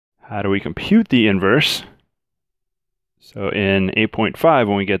how do we compute the inverse? So in 8.5,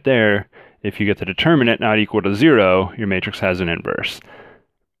 when we get there, if you get the determinant not equal to 0, your matrix has an inverse.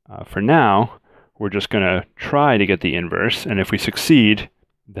 For now, we're just going to try to get the inverse, and if we succeed,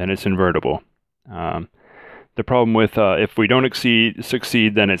 then it's invertible. The problem with if we don't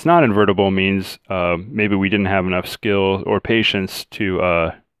succeed, then it's not invertible means maybe we didn't have enough skill or patience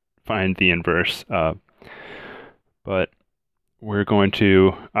to find the inverse. But we're going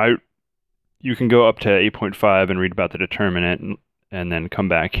to, you can go up to 8.5 and read about the determinant and then come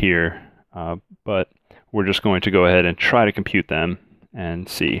back here. But we're just going to go ahead and try to compute them and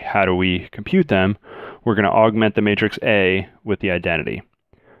see how do we compute them. We're going to augment the matrix A with the identity.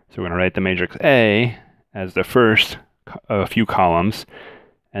 So we're going to write the matrix A as the first few columns,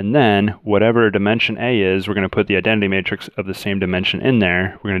 and then whatever dimension A is, we're going to put the identity matrix of the same dimension in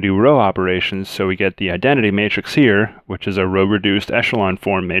there. We're going to do row operations, so we get the identity matrix here, which is a row-reduced echelon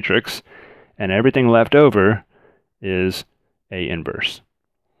form matrix, and everything left over is A inverse.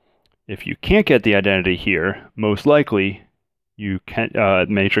 If you can't get the identity here, most likely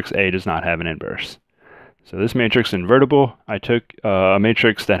matrix A does not have an inverse. So this matrix is invertible. I took a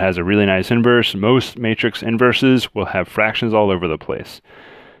matrix that has a really nice inverse. Most matrix inverses will have fractions all over the place.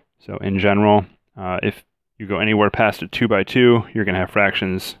 So in general, if you go anywhere past a 2 by 2, you're going to have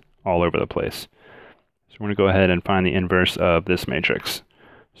fractions all over the place. So we're going to go ahead and find the inverse of this matrix.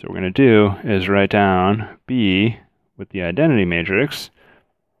 So what we're going to do is write down B with the identity matrix.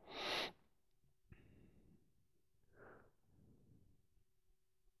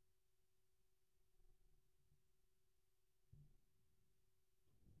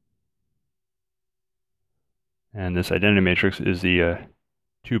 And this identity matrix is the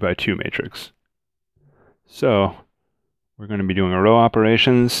 2 by 2 matrix. So we're going to be doing row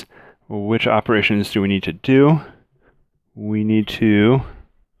operations. Well, which operations do we need to do? We need to,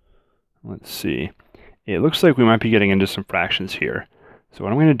 let's see. It looks like we might be getting into some fractions here. So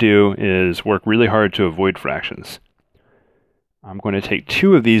what I'm going to do is work really hard to avoid fractions. I'm going to take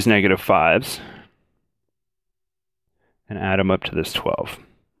 2 of these -5s and add them up to this 12.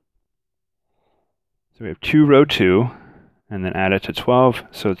 So we have 2 row 2, and then add it to 12,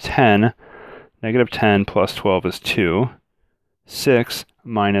 so 10. -10 plus 12 is 2. 6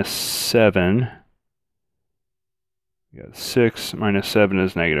 minus 7. We got 6 minus 7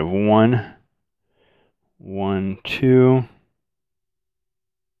 is -1. 1, 2.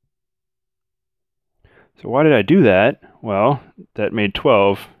 So why did I do that? Well, that made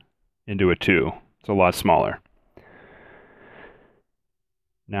 12 into a 2. It's a lot smaller.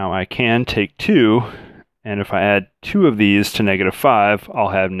 Now I can take 2, and if I add 2 of these to -5, I'll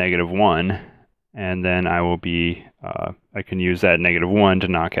have -1, and then I will be, I can use that -1 to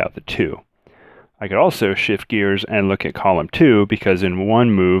knock out the 2. I could also shift gears and look at column 2, because in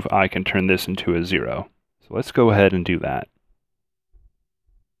one move I can turn this into a 0. So let's go ahead and do that.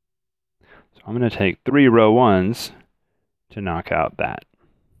 So I'm going to take 3 row 1s to knock out that.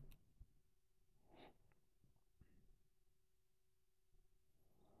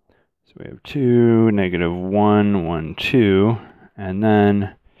 So we have 2, -1, 1, 2, and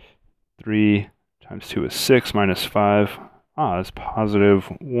then 3 times 2 is 6, minus 5, is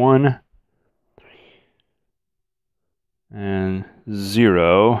 +1, and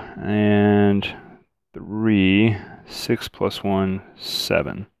 0, and 3, 6 plus 1,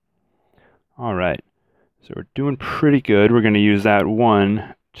 7. All right, so we're doing pretty good. We're going to use that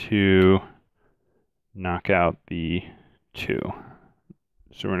 1 to knock out the 2.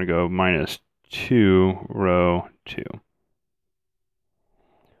 So we're going to go -2 row 2.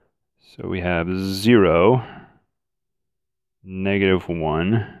 So we have 0,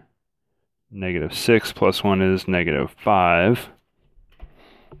 -1, -6 plus 1 is -5,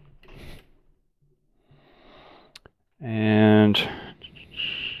 and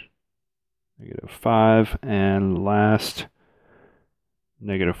 -5, and last,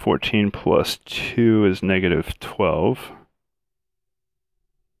 -14 plus 2 is -12.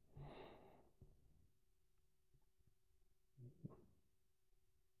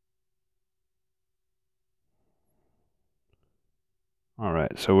 All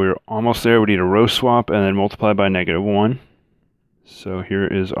right, so we're almost there. We need a row swap and then multiply by -1. So here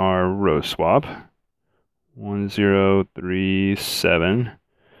is our row swap. 1, 0, 3, 7,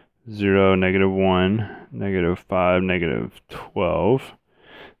 0, -1, -5, -12,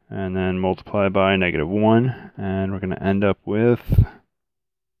 and then multiply by -1, and we're going to end up with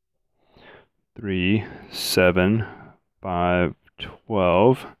 3, 7, 5,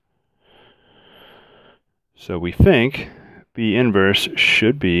 12. So we think B inverse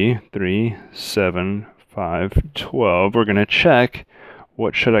should be 3, 7, 5, 12. We're going to check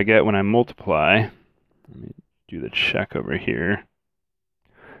what should I get when I multiply? Let me do the check over here.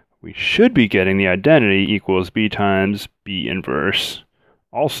 We should be getting the identity equals b times b inverse.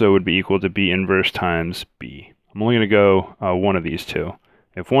 Also would be equal to b inverse times b. I'm only going to go one of these two.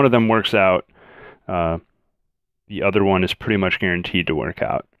 If one of them works out, the other one is pretty much guaranteed to work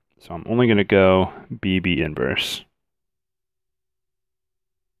out. So I'm only going to go b inverse.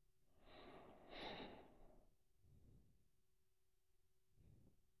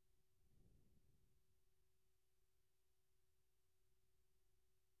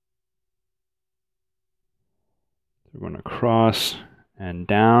 So we're going to cross and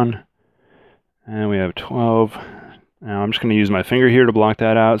down, and we have 12. Now I'm just going to use my finger here to block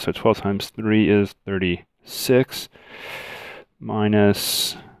that out. So 12 times 3 is 36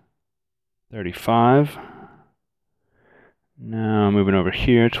 minus 35. Now moving over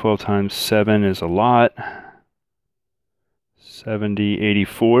here, 12 times 7 is a lot. 70,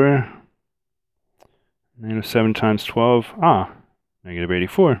 84. Negative 7 times 12, negative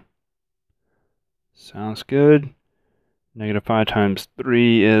 84. Sounds good. Negative 5 times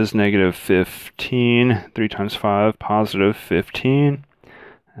 3 is negative 15. 3 times 5, positive 15.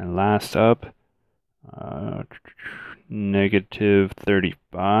 And last up, negative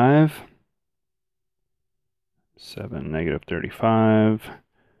 35. 7, negative 35.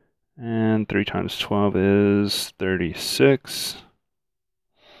 And 3 times 12 is 36.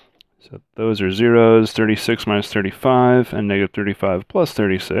 So those are zeros. 36 minus 35, and negative 35 plus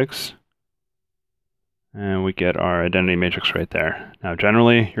 36. And we get our identity matrix right there. Now,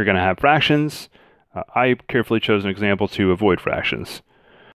 generally, you're going to have fractions. I carefully chose an example to avoid fractions.